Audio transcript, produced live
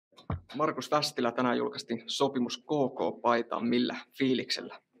Markus Västilä, tänään julkaistiin sopimus KooKoo-paitaan. Millä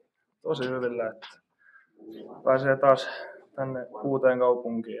fiiliksellä? Tosi hyvillä, että pääsee taas tänne uuteen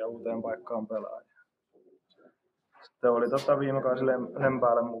kaupunkiin ja uuteen paikkaan pelaamaan. Sitten oli viime kausi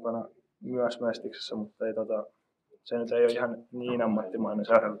Lempäälle mukana myös Mestiksessä, mutta se nyt ei ole ihan niin ammattimainen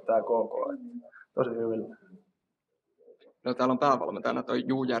seura kuin tämä KooKoo. Tosi hyvillä. No, täällä on päävalmentajana toi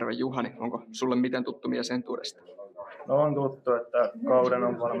Juujärven Juha, niin onko sulle miten tuttu mies entuudesta? No, on tuttu, että kauden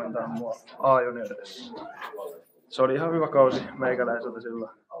on valmentanut mua A-juniorissa. Se oli ihan hyvä kausi meikäläiseltä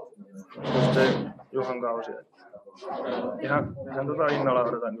silloin. Just se Juhan kausi. Ihan innolla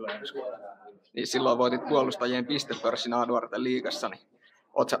odotan kyllä ensi vuonna. Niin silloin voitit puolustajien pistepörssin A-nuorten liigassa, niin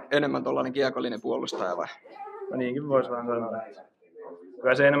oot sä enemmän tollainen kiekollinen puolustaja vai? No niinkin voisi vähän sanoa.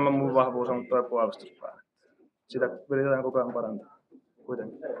 Kyllä se enemmän mun vahvuus on tuo puolustuspää. Sitä yritetään koko ajan parantaa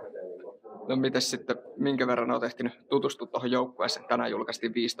kuitenkin. No mites sitten, minkä verran olet ehtinyt tutustua tuohon joukkueeseen? Tänään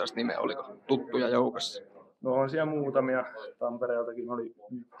julkaistiin 15 nimeä, oliko tuttuja joukossa? No on siellä muutamia, Tampereeltakin oli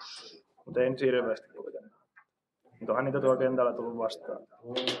yksi, mutta ei nyt hirveästi kuitenkaan. Mutta onhan niitä tuolla kentällä tullut vastaan.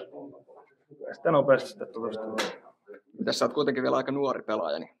 Sitä nopeasti sitten tutustua. Mitäs sä oot kuitenkin vielä aika nuori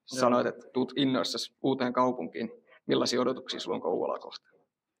pelaaja, niin sanoit, että tuut innoissasi uuteen kaupunkiin. Millaisia odotuksia sulla on Kouvolaa kohtaan?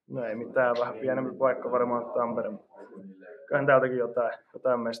 No ei mitään, vähän pienempi paikka varmaan Tampere. Kyllähän täältäkin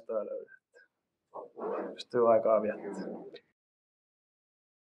jotain mestoa löydät. Pystyy aikaa viettämään.